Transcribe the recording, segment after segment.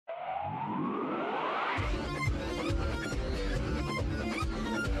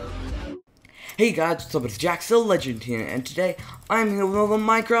Hey guys, what's up? It's jjaaxxthelegend here, and today I'm here with another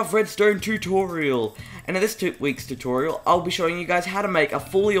Minecraft redstone tutorial. And in this week's tutorial, I'll be showing you guys how to make a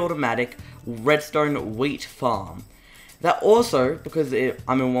fully automatic redstone wheat farm. That also, because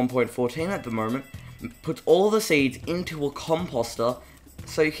I'm in 1.14 at the moment, puts all the seeds into a composter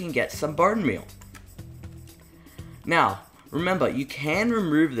so you can get some bone meal. Now, remember, you can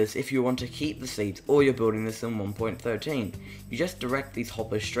remove this if you want to keep the seeds, or you're building this in 1.13. You just direct these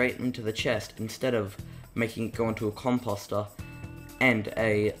hoppers straight into the chest instead of making it go into a composter and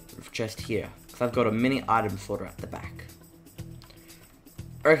a chest here, because I've got a mini item sorter at the back.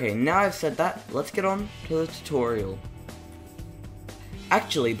 Okay, now I've said that, let's get on to the tutorial.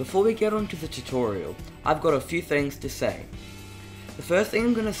 Actually, before we get on to the tutorial, I've got a few things to say. The first thing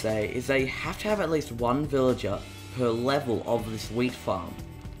I'm going to say is that you have to have at least one villager per level of this wheat farm.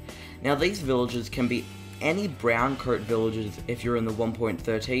 Now these villagers can be any brown coat villagers if you're in the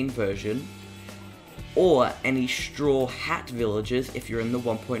 1.13 version, or any straw hat villagers if you're in the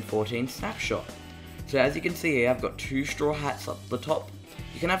 1.14 snapshot. So as you can see here, I've got 2 straw hats up the top.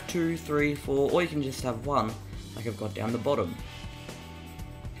 You can have 2, 3, 4, or you can just have 1 like I've got down the bottom.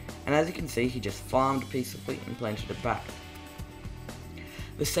 And as you can see, he just farmed a piece of wheat and planted it back.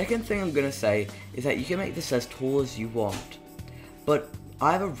 The second thing I'm going to say is that you can make this as tall as you want, but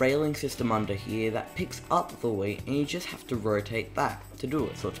I have a railing system under here that picks up the wheat and you just have to rotate that to do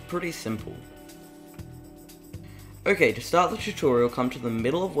it, so it's pretty simple. Okay, to start the tutorial, come to the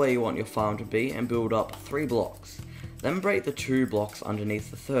middle of where you want your farm to be and build up 3 blocks. Then break the 2 blocks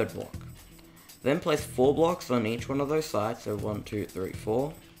underneath the 3rd block. Then place 4 blocks on each one of those sides, so 1, 2, 3,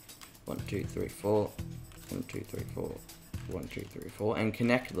 4, 1, 2, 3, 4, 1, 2, 3, 4. 1, 2, 3, 4, and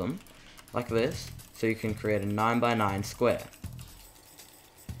connect them like this so you can create a 9x9 square.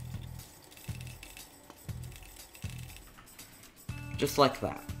 Just like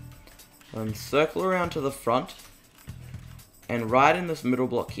that. Then circle around to the front, and right in this middle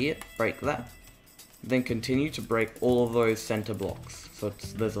block here, break that. Then continue to break all of those center blocks. So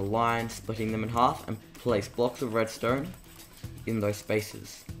there's a line splitting them in half, and place blocks of redstone in those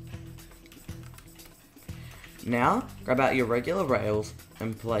spaces. Now, grab out your regular rails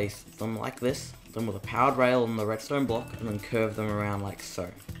and place them like this, then with a powered rail on the redstone block, and then curve them around like so.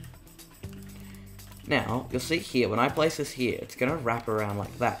 Now, you'll see here, when I place this here, it's going to wrap around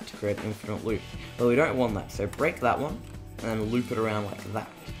like that to create an infinite loop. But we don't want that, so break that one, and then loop it around like that.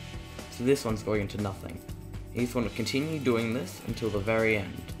 So this one's going into nothing. You just want to continue doing this until the very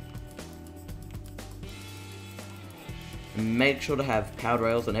end. And make sure to have powered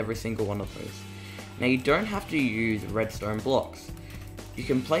rails on every single one of those. Now you don't have to use redstone blocks. You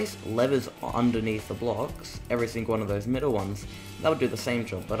can place levers underneath the blocks, every single one of those middle ones. That would do the same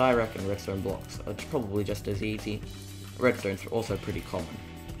job, but I reckon redstone blocks are probably just as easy. Redstone's also pretty common.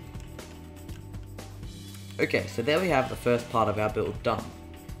 Okay, so there we have the first part of our build done.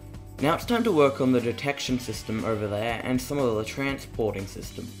 Now it's time to work on the detection system over there and some of the transporting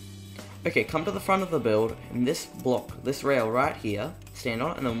system. Okay, come to the front of the build, and this block, this rail right here, stand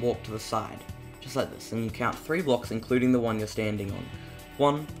on it and then walk to the side. Just like this, and you count 3 blocks including the one you're standing on.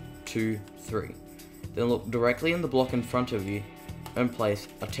 1, 2, 3. Then look directly in the block in front of you and place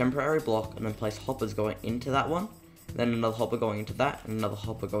a temporary block, and then place hoppers going into that one, then another hopper going into that, and another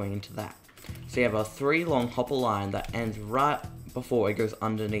hopper going into that. So you have a 3 long hopper line that ends right before it goes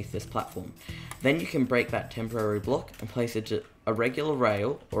underneath this platform. Then you can break that temporary block and place it to a regular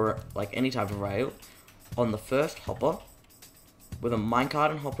rail, or like any type of rail, on the first hopper, with a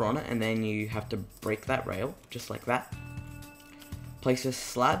minecart and hopper on it, and then you have to break that rail, just like that. Place a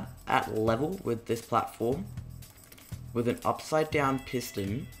slab at level with this platform, with an upside down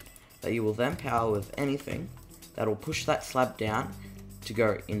piston that you will then power with anything that will push that slab down to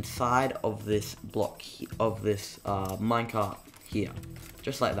go inside of this block, of this minecart here,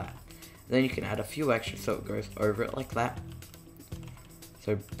 just like that. Then you can add a few extras so it goes over it like that.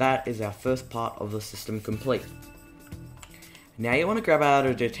 So that is our first part of the system complete. Now you want to grab out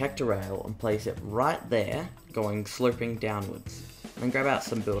a detector rail and place it right there, going sloping downwards. Then grab out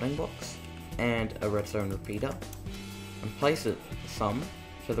some building blocks and a redstone repeater, and place it some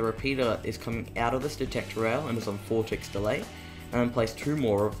so the repeater is coming out of this detector rail and is on 4 ticks delay. And then place 2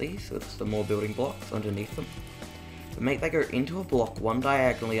 more of these with some more building blocks underneath them. But make that go into a block 1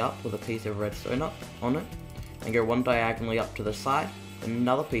 diagonally up with a piece of redstone up on it, and go 1 diagonally up to the side,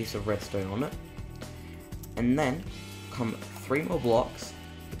 another piece of redstone on it, and then come 3 more blocks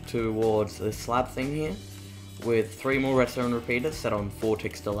towards this slab thing here with 3 more redstone repeaters set on 4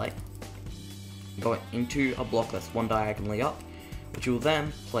 ticks delay, going into a block that's 1 diagonally up, which you will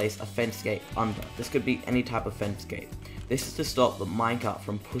then place a fence gate under. This could be any type of fence gate. This is to stop the minecart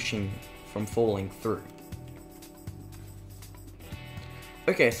from pushing from falling through.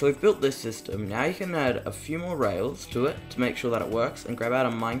 Okay, so we've built this system. Now you can add a few more rails to it to make sure that it works, and grab out a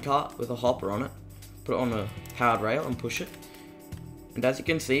minecart with a hopper on it, put it on a powered rail and push it. And as you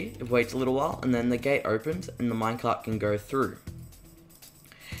can see, it waits a little while and then the gate opens and the minecart can go through.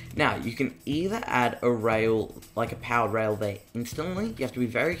 Now you can either add a rail, like a powered rail there instantly. You have to be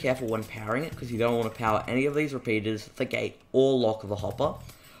very careful when powering it because you don't want to power any of these repeaters, the gate, or lock the hopper.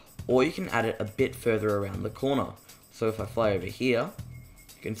 Or you can add it a bit further around the corner. So if I fly over here,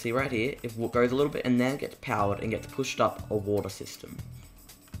 you can see right here, it goes a little bit and then gets powered and gets pushed up a water system.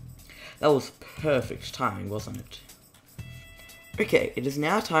 That was perfect timing, wasn't it? Okay, it is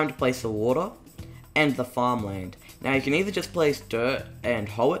now time to place the water and the farmland. Now you can either just place dirt and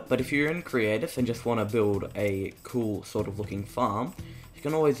hoe it, but if you're in creative and just want to build a cool sort of looking farm, you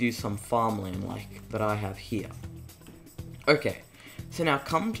can always use some farmland like that I have here. Okay, so now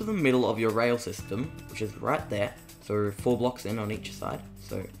come to the middle of your rail system, which is right there. So 4 blocks in on each side.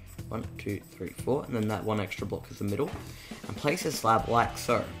 So 1, 2, 3, 4, and then that one extra block is the middle. And place a slab like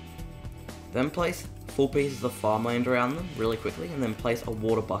so. Then place 4 pieces of farmland around them really quickly, and then place a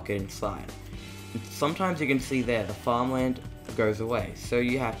water bucket inside. And sometimes you can see there the farmland goes away, so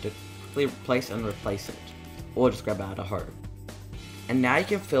you have to quickly place and replace it, or just grab out a hoe. And now you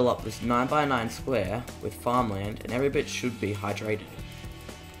can fill up this 9x9 square with farmland, and every bit should be hydrated.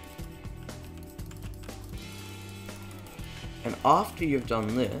 And after you've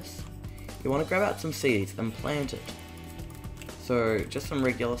done this, you want to grab out some seeds and plant it. So just some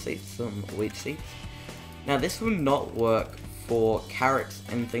regular seeds, some wheat seeds. Now this will not work for carrots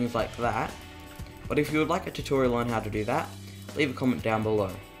and things like that, but if you would like a tutorial on how to do that, leave a comment down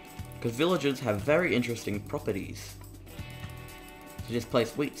below, because villagers have very interesting properties. So just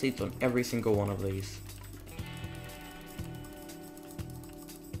place wheat seeds on every single one of these.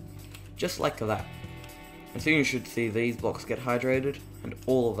 Just like that. And soon you should see these blocks get hydrated, and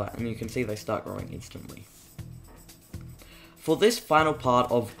all of that, and you can see they start growing instantly. For this final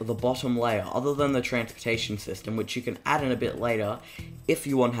part of the bottom layer, other than the transportation system, which you can add in a bit later if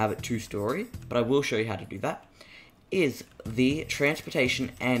you want to have it 2-story, but I will show you how to do that, is the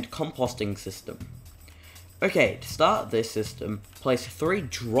transportation and composting system. Okay, to start this system, place 3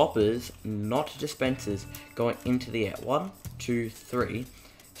 droppers, not dispensers, going into the air. 1, 2, 3.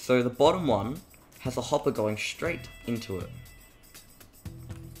 So the bottom one has a hopper going straight into it.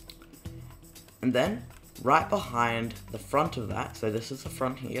 And then, right behind the front of that, so this is the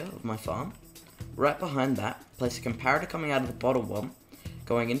front here of my farm, right behind that, place a comparator coming out of the bottom one,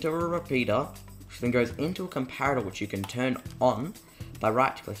 going into a repeater, which then goes into a comparator which you can turn on by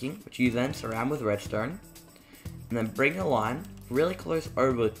right clicking, which you then surround with redstone, and then bring a line really close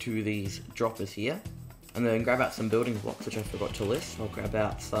over to these droppers here, and then grab out some building blocks, which I forgot to list. I'll grab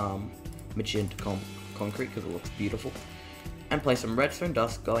out some magenta concrete because it looks beautiful, and place some redstone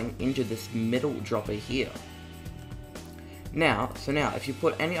dust going into this middle dropper here. Now if you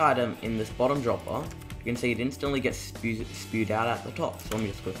put any item in this bottom dropper, you can see it instantly gets spewed out at the top. So let me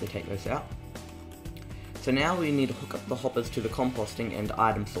just quickly take those out. So now we need to hook up the hoppers to the composting and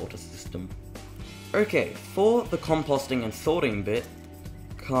item sorter system. Okay, for the composting and sorting bit,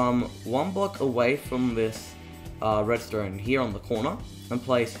 come 1 block away from this redstone here on the corner, and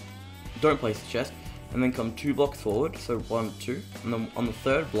don't place the chest, and then come 2 blocks forward, so 1, 2, and then on the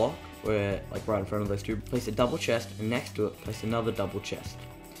 3rd block, where like right in front of those 2, place a double chest, and next to it, place another double chest.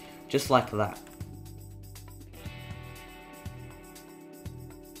 Just like that.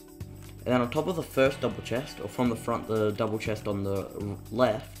 And then on top of the first double chest, or from the front, the double chest on the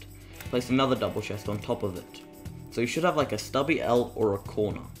left, place another double chest on top of it. So you should have like a stubby L or a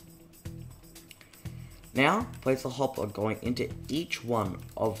corner. Now, place a hopper going into each one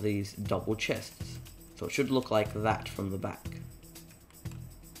of these double chests. So it should look like that from the back.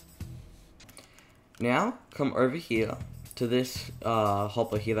 Now, come over here to this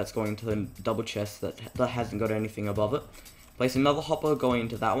hopper here that's going to the double chest that hasn't got anything above it. Place another hopper going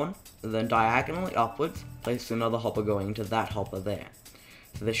into that one, and then diagonally upwards, place another hopper going into that hopper there.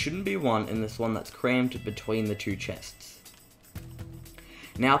 So there shouldn't be one in this one that's crammed between the 2 chests.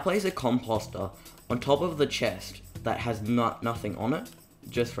 Now place a composter on top of the chest that has nothing on it,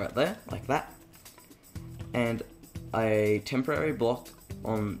 just right there, like that, and a temporary block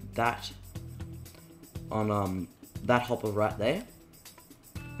on that hopper right there,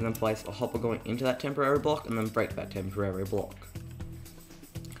 and then place a hopper going into that temporary block, and then break that temporary block.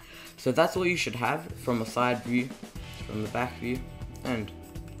 So that's all you should have from a side view, from the back view, and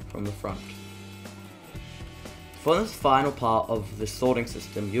from the front. For this final part of the sorting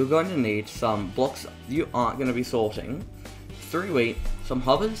system, you're going to need some blocks you aren't going to be sorting 3 wheat, some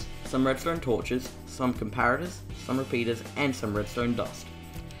hovers, some redstone torches, some comparators, some repeaters, and some redstone dust.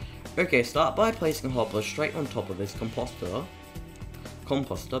 Okay, start by placing a hopper straight on top of this composter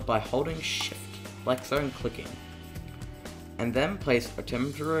by holding shift, like so, and clicking. And then place a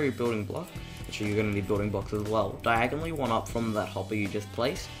temporary building block, which you're going to need building blocks as well, diagonally one up from that hopper you just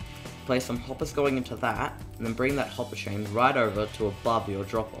placed. Place some hoppers going into that, and then bring that hopper chain right over to above your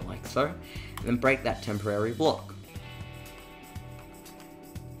dropper, like so, and then break that temporary block.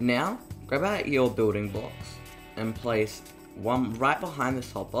 Now, grab out your building blocks and place one right behind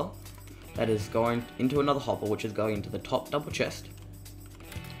this hopper that is going into another hopper, which is going into the top double chest,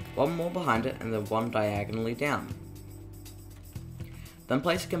 one more behind it, and then one diagonally down. Then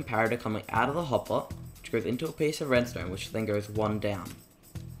place a comparator coming out of the hopper, which goes into a piece of redstone, which then goes one down.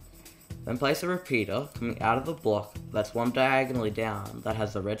 Then place a repeater coming out of the block that's one diagonally down that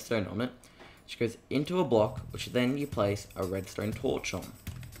has the redstone on it, which goes into a block, which then you place a redstone torch on.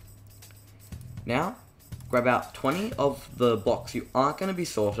 Now, grab out 20 of the blocks you aren't going to be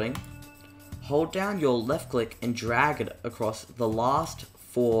sorting, hold down your left click and drag it across the last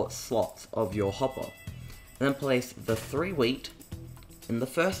 4 slots of your hopper. And then place the 3 wheat in the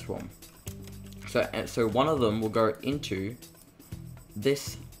first one. So one of them will go into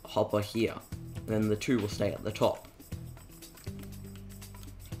this hopper here, and then the 2 will stay at the top.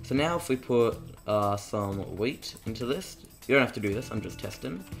 So now if we put some wheat into this, you don't have to do this, I'm just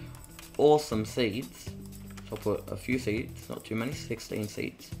testing, or some seeds. So I'll put a few seeds, not too many, 16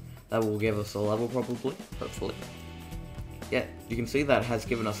 seeds. That will give us a level probably, hopefully. Yeah, you can see that has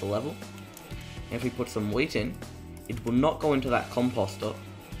given us a level. And if we put some wheat in, it will not go into that composter.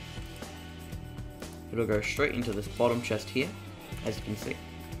 It'll go straight into this bottom chest here, as you can see.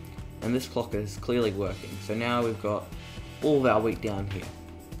 And this clock is clearly working. So now we've got all of our wheat down here.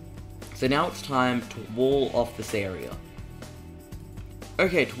 So now it's time to wall off this area.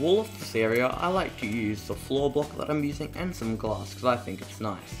 Okay, to wall off this area, I like to use the floor block that I'm using and some glass, because I think it's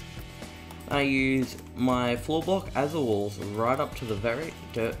nice. I use my floor block as the walls right up to the very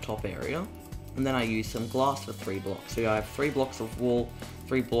top area, and then I use some glass for 3 blocks. So I have 3 blocks of wall,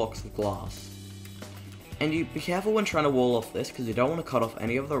 3 blocks of glass. And you be careful when trying to wall off this, because you don't want to cut off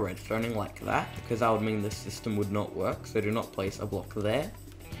any of the redstoning like that, because that would mean this system would not work, so do not place a block there.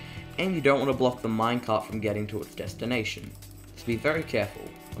 And you don't want to block the minecart from getting to its destination. So be very careful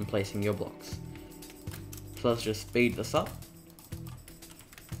when placing your blocks. So let's just speed this up.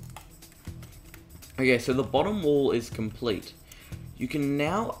 Okay, so the bottom wall is complete. You can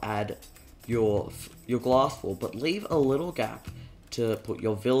now add your glass wall, but leave a little gap to put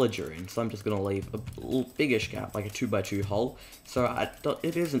your villager in. So I'm just going to leave a little biggish gap, like a 2x2 hole, so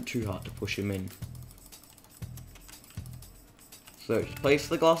it isn't too hard to push him in. So just place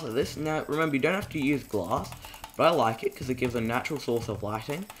the glass like this. Now remember, you don't have to use glass, but I like it because it gives a natural source of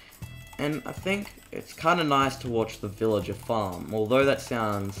lighting. And I think it's kind of nice to watch the villager farm, although that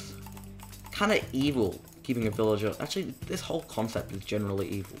sounds kind of evil, keeping a villager. Actually, this whole concept is generally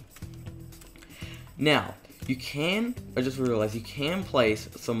evil. Now, I just realized you can place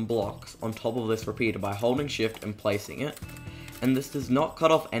some blocks on top of this repeater by holding shift and placing it. And this does not cut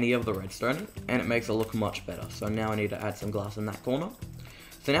off any of the redstone, and it makes it look much better. So now I need to add some glass in that corner.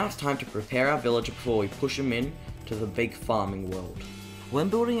 So now it's time to prepare our villager before we push him in to the big farming world. When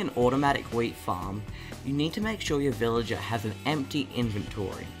building an automatic wheat farm, you need to make sure your villager has an empty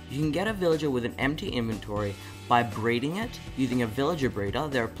inventory. You can get a villager with an empty inventory by breeding it using a villager breeder.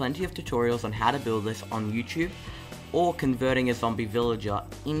 There are plenty of tutorials on how to build this on YouTube, or converting a zombie villager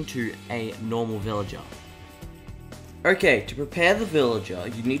into a normal villager. Okay, to prepare the villager,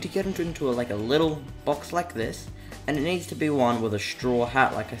 you need to get into a little box like this, and it needs to be one with a straw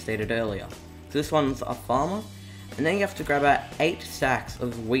hat like I stated earlier. So this one's a farmer, and then you have to grab out 8 stacks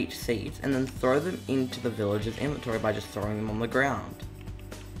of wheat seeds and then throw them into the villager's inventory by just throwing them on the ground.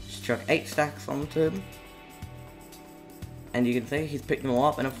 Just chuck 8 stacks onto him, and you can see he's picked them all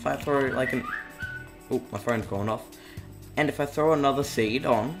up. And if I throw oh, my phone's going off. And if I throw another seed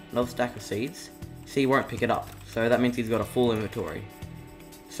on, another stack of seeds, see, he won't pick it up. So that means he's got a full inventory.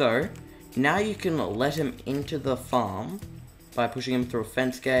 So now you can let him into the farm by pushing him through a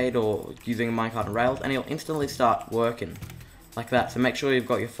fence gate or using a minecart and rails, and he'll instantly start working like that. So make sure you've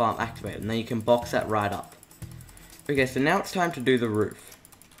got your farm activated, and then you can box that right up. Okay, so now it's time to do the roof.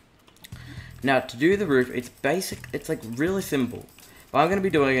 Now to do the roof, it's really simple. But I'm going to be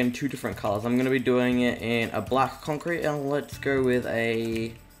doing it in 2 different colors. I'm going to be doing it in a black concrete, and let's go with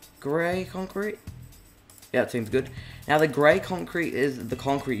a grey concrete. Yeah, that seems good. Now the grey concrete is the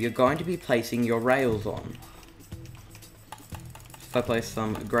concrete you're going to be placing your rails on. If I place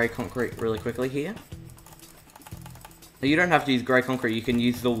some grey concrete really quickly here. Now, you don't have to use grey concrete, you can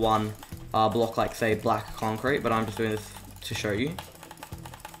use the one block like say black concrete, but I'm just doing this to show you.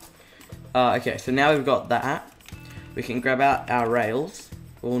 Okay, so now we've got that. We can grab out our rails.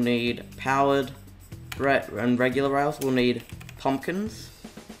 We'll need powered and regular rails. We'll need pumpkins.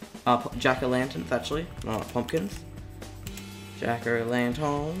 Jack-o'-lanterns, actually. No, not pumpkins.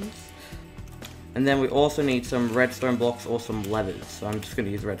 Jack-o'-lanterns. And then we also need some redstone blocks or some levers. So I'm just going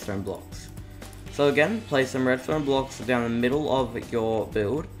to use redstone blocks. So again, place some redstone blocks down the middle of your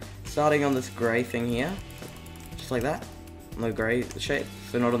build. Starting on this grey thing here. Just like that. On the grey shape.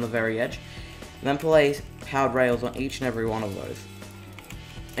 So not on the very edge. And then place powered rails on each and every one of those.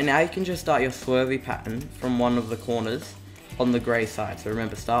 And now you can just start your swervy pattern from one of the corners on the grey side. So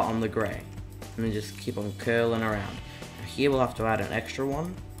remember, start on the grey. And then just keep on curling around. Now here we'll have to add an extra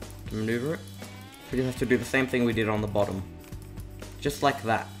one to maneuver it. We just have to do the same thing we did on the bottom. Just like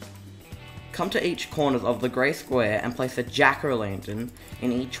that. Come to each corners of the grey square and place a jack-o'-lantern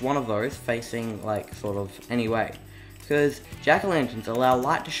in each one of those facing like sort of any way. Because jack-o'-lanterns allow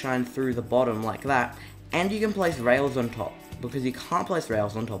light to shine through the bottom like that, and you can place rails on top, because you can't place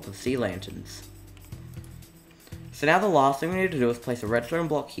rails on top of sea lanterns. So now the last thing we need to do is place a redstone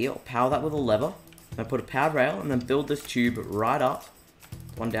block here, power that with a lever, then put a powered rail, and then build this tube right up,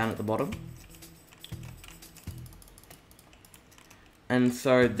 one down at the bottom. And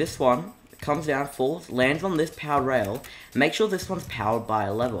so this one comes down, falls, lands on this powered rail. Make sure this one's powered by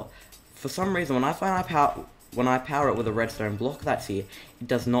a lever. For some reason, when I power it with a redstone block that's here, it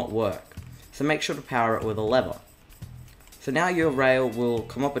does not work. So make sure to power it with a lever. So now your rail will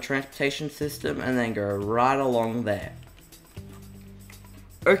come up a transportation system and then go right along there.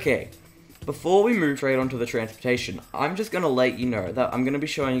 Okay, before we move straight onto the transportation, I'm just going to let you know that I'm going to be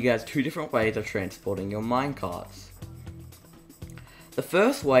showing you guys two different ways of transporting your minecarts. The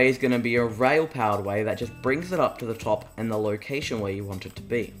first way is going to be a rail-powered way that just brings it up to the top and the location where you want it to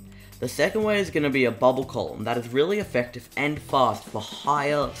be. The second way is going to be a bubble column that is really effective and fast for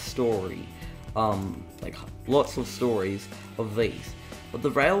higher story, like lots of stories of these. But the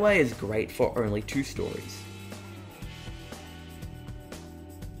railway is great for only 2 stories.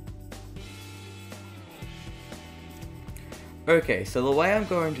 Okay, so the way I'm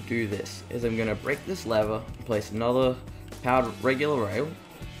going to do this is I'm going to break this lever and place another powered regular rail.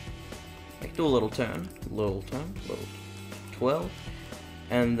 Like do a little turn, little twirl.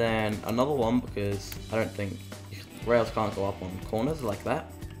 And then another one, because I don't think rails can't go up on corners like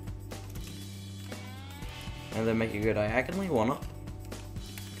that. And then make it go diagonally, one up.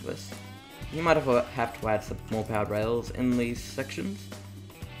 Like this. You might have to add some more powered rails in these sections.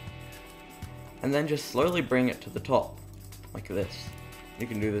 And then just slowly bring it to the top, like this. You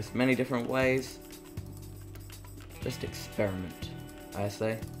can do this many different ways. Just experiment, I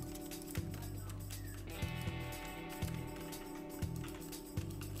say.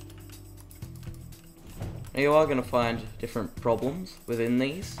 Now you are going to find different problems within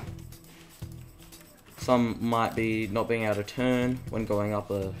these. Some might be not being able to turn when going up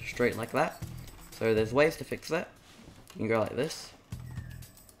a straight like that. So there's ways to fix that. You can go like this.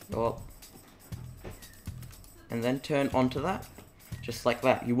 Go up. And then turn onto that. Just like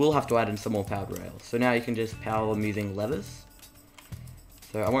that. You will have to add in some more powered rails. So now you can just power them using levers.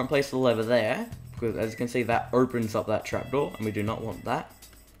 So I won't place the lever there, because as you can see that opens up that trapdoor, and we do not want that.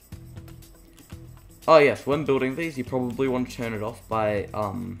 Oh yes, when building these, you probably want to turn it off by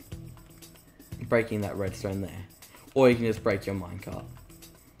breaking that redstone there. Or you can just break your minecart.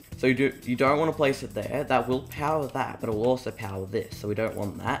 So you don't want to place it there. That will power that, but it will also power this, so we don't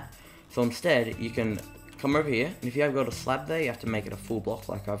want that. So instead, you can come over here, and if you have got a slab there, you have to make it a full block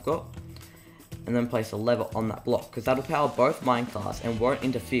like I've got. And then place a lever on that block, because that'll power both minecarts and won't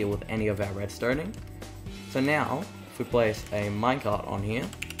interfere with any of our redstoning. So now, if we place a minecart on here,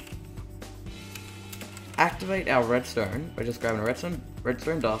 activate our redstone by just grabbing a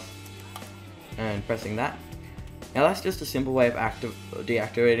redstone dust and pressing that. Now that's just a simple way of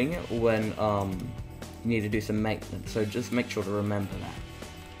deactivating it when you need to do some maintenance, so just make sure to remember that.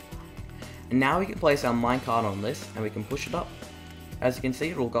 And now we can place our minecart on this and we can push it up. As you can see,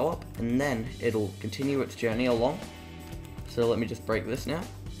 it'll go up and then it'll continue its journey along. So let me just break this now.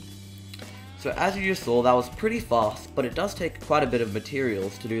 So as you just saw, that was pretty fast, but it does take quite a bit of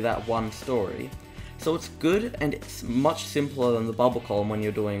materials to do that one story. So it's good, and it's much simpler than the bubble column when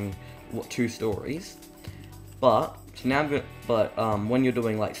you're doing 2 stories. But when you're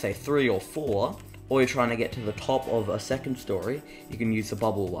doing like say 3 or 4, or you're trying to get to the top of a second story, you can use the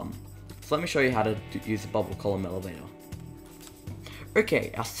bubble one. So let me show you how to use the bubble column elevator.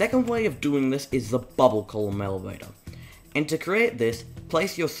 Okay, our second way of doing this is the bubble column elevator. And to create this,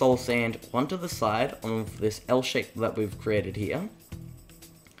 place your soul sand onto the side of this L shape that we've created here,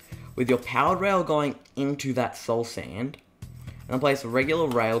 with your powered rail going into that soul sand, and then place a regular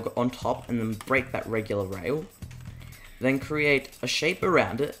rail on top and then break that regular rail. Then create a shape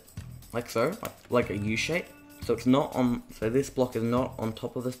around it, like so, like a U shape. So it's not on, so this block is not on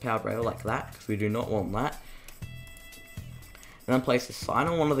top of this powered rail like that, because we do not want that. And then place a sign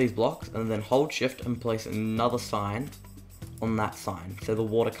on one of these blocks, and then hold shift and place another sign on that sign, so the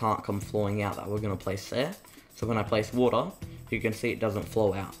water can't come flowing out that we're going to place there. So when I place water, you can see it doesn't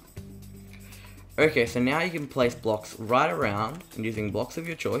flow out. Okay, so now you can place blocks right around, and using blocks of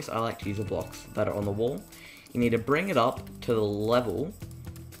your choice. I like to use the blocks that are on the wall. You need to bring it up to the level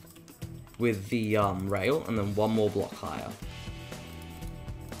with the rail, and then one more block higher.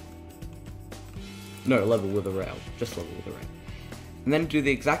 No, level with the rail, just level with the rail. And then do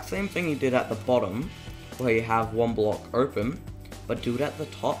the exact same thing you did at the bottom, where you have one block open, but do it at the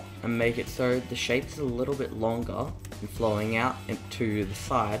top and make it so the shape is a little bit longer and flowing out into the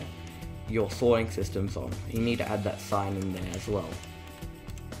side your sorting system's on. You need to add that sign in there as well.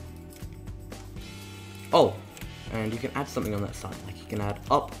 Oh, and you can add something on that sign, like you can add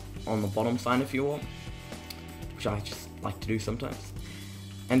up on the bottom sign if you want, which I just like to do sometimes.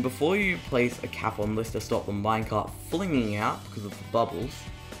 And before you place a cap on this to stop the minecart flinging out because of the bubbles,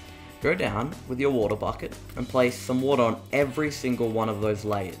 go down with your water bucket and place some water on every single one of those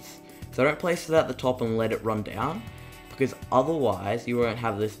layers. So don't place it at the top and let it run down, because otherwise you won't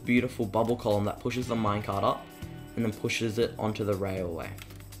have this beautiful bubble column that pushes the minecart up and then pushes it onto the railway.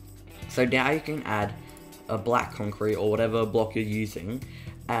 So now you can add a black concrete or whatever block you're using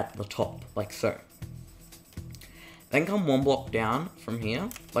at the top, like so. Then come one block down from here,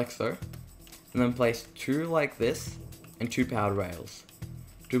 like so, and then place two like this and two powered rails.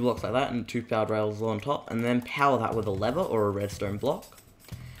 Two blocks like that and two powered rails on top, and then power that with a lever or a redstone block,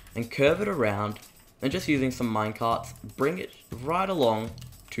 and curve it around, and just using some minecarts, bring it right along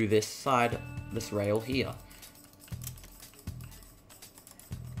to this side, this rail here.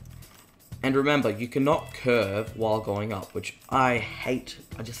 And remember, you cannot curve while going up, which I hate.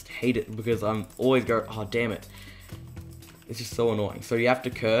 I just hate it because I'm always go, oh damn it. It's just so annoying. So you have to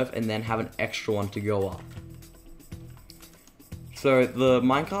curve and then have an extra one to go up. So the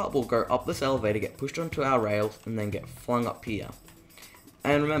minecart will go up this elevator, get pushed onto our rails, and then get flung up here.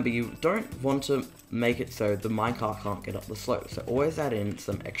 And remember, you don't want to make it so the minecart can't get up the slope, so always add in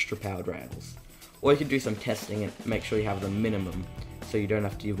some extra powered rails. Or you can do some testing and make sure you have the minimum, so you don't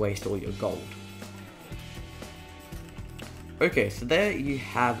have to waste all your gold. Okay, so there you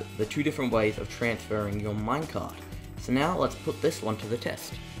have the two different ways of transferring your minecart. So now let's put this one to the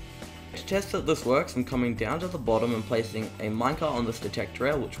test. To test that this works, I'm coming down to the bottom and placing a minecart on this detect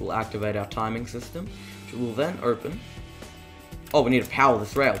rail, which will activate our timing system, which will then open. Oh, we need to power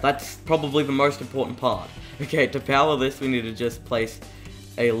this rail. That's probably the most important part. Okay, to power this, we need to just place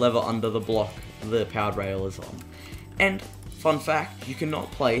a lever under the block the powered rail is on. And, fun fact, you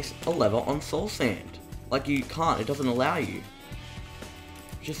cannot place a lever on soul sand. Like, you can't, it doesn't allow you.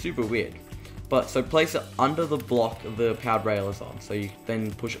 Which is super weird. But, so place it under the block the powered rail is on. So you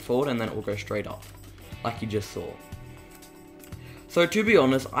then push it forward and then it will go straight up. Like you just saw. So to be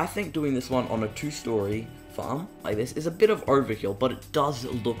honest, I think doing this one on a 2-story farm like this is a bit of overkill, but it does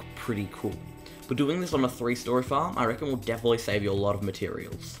look pretty cool. But doing this on a 3-story farm, I reckon will definitely save you a lot of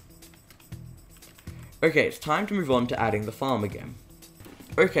materials. Okay, it's time to move on to adding the farm again.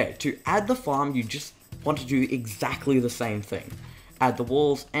 Okay, to add the farm, you just want to do exactly the same thing. Add the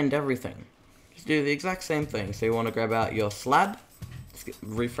walls and everything. Just do the exact same thing. So you want to grab out your slab,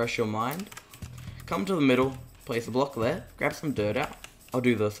 refresh your mind, come to the middle, place a block there, grab some dirt out. I'll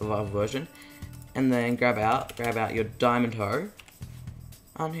do the survival version. And then grab out your diamond hoe.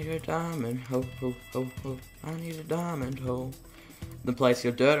 I need a diamond hoe, ho, ho, ho. I need a diamond hoe. Then place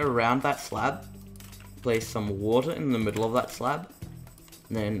your dirt around that slab. Place some water in the middle of that slab.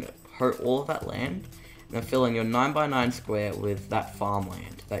 And then hoe all of that land. And then fill in your 9x9 square with that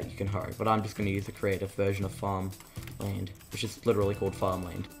farmland that you can hoe. But I'm just going to use the creative version of farmland, which is literally called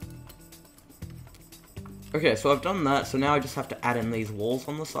farmland. Okay, so I've done that. So now I just have to add in these walls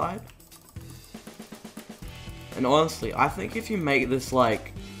on the side. And honestly, I think if you make this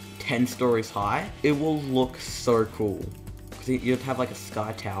like 10 stories high, it will look so cool. Because you'd have like a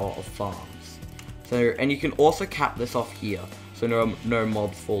sky tower of farms. So, and you can also cap this off here, so no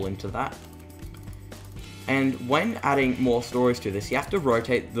mobs fall into that. And when adding more stories to this, you have to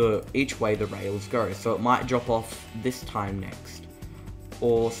rotate each way the rails go. So it might drop off this time next.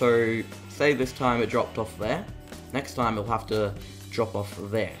 Or so, say this time it dropped off there. Next time it'll have to drop off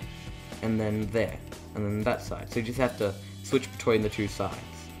there. And then there. And then that side. So you just have to switch between the two sides.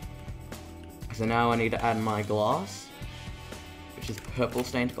 So now I need to add my glass, which is purple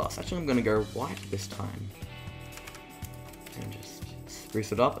stained glass. Actually, I'm going to go white this time. And just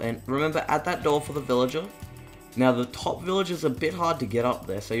spruce it up. And remember, add that door for the villager. Now, the top villager is a bit hard to get up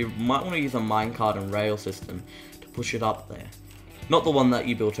there, so you might want to use a minecart and rail system to push it up there. Not the one that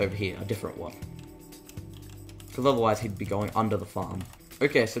you built over here, a different one. Because otherwise he'd be going under the farm.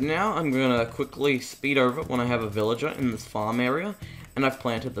 Okay, so now I'm going to quickly speed over when I have a villager in this farm area, and I've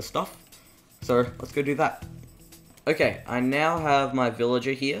planted the stuff. So, let's go do that. Okay, I now have my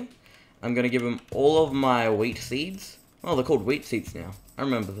villager here. I'm going to give him all of my wheat seeds. Oh, they're called wheat seeds now. I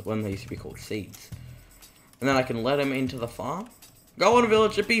remember when they used to be called seeds. And then I can let him into the farm. Go on,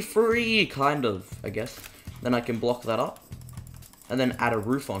 villager, be free! Kind of, I guess. Then I can block that up. And then add a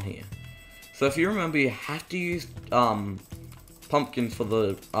roof on here. So if you remember, you have to use pumpkins for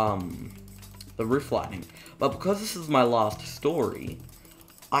the roof lighting. But because this is my last story,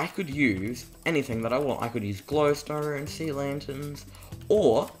 I could use anything that I want. I could use glowstone, sea lanterns,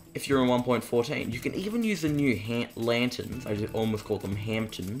 or if you're in 1.14, you can even use the new lanterns. I just almost call them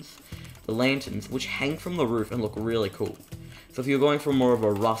Hamptons. The lanterns, which hang from the roof and look really cool. So if you're going for more of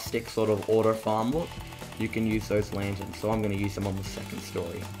a rustic sort of auto farm look, you can use those lanterns. So I'm going to use them on the second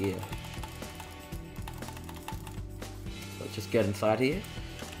story here. Let's just get inside here.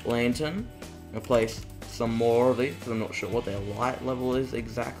 Lantern. I'm going to place some more of these because I'm not sure what their light level is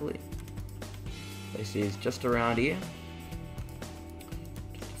exactly. Place these just around here.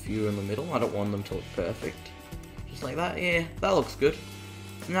 Just a few in the middle. I don't want them to look perfect. Just like that. Yeah, that looks good.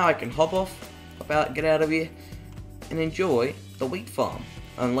 Now I can hop off, get out of here, and enjoy the wheat farm.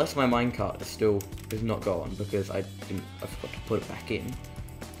 Unless my minecart is not going because I forgot to put it back in.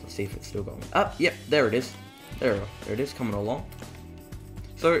 Let's see if it's still going. Yep, there it is. There it is, coming along.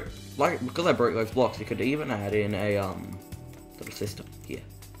 So, because I broke those blocks, you could even add in a little system here.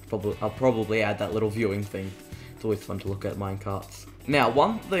 I'll probably add that little viewing thing. It's always fun to look at minecarts. Now,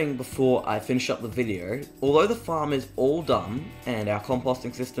 one thing before I finish up the video, although the farm is all done, and our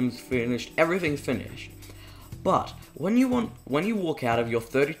composting system's finished, everything's finished, but when you walk out of your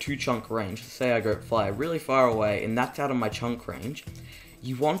 32 chunk range, say I fly really far away, and that's out of my chunk range,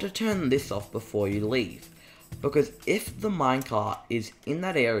 you want to turn this off before you leave. Because if the minecart is in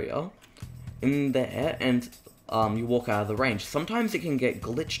that area, in there, and you walk out of the range, sometimes it can get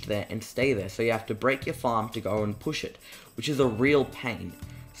glitched there and stay there, so you have to break your farm to go and push it, which is a real pain.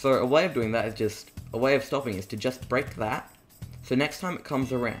 So a way of doing that is a way of stopping is to just break that, so next time it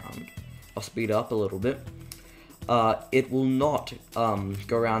comes around, I'll speed up a little bit, it will not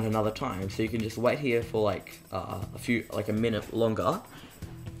go around another time, so you can just wait here for like a minute longer,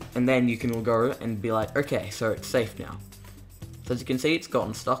 and then you can go and be like, okay, so it's safe now. So as you can see, it's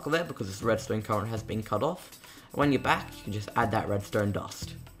gotten stuck there because this redstone current has been cut off. When you're back, you can just add that redstone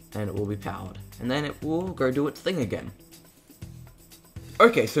dust, and it will be powered. And then it will go do its thing again.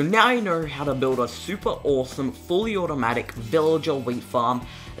 Okay, so now you know how to build a super awesome, fully automatic villager wheat farm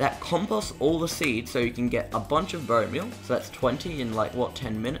that composts all the seeds so you can get a bunch of bonemeal, so that's 20 in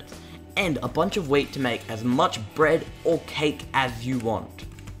 10 minutes, and a bunch of wheat to make as much bread or cake as you want.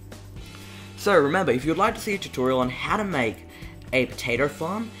 So remember, if you'd like to see a tutorial on how to make a potato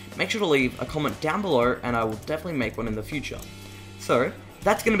farm, make sure to leave a comment down below and I will definitely make one in the future. So,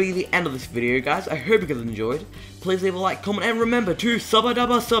 that's going to be the end of this video, guys. I hope you guys enjoyed. Please leave a like, comment, and remember to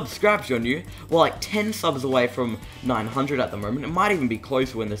subscribe if you're new. We're like 10 subs away from 900 at the moment. It might even be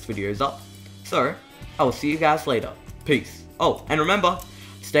closer when this video is up. So, I will see you guys later. Peace. Oh, and remember,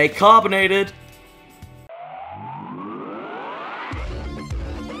 stay carbonated!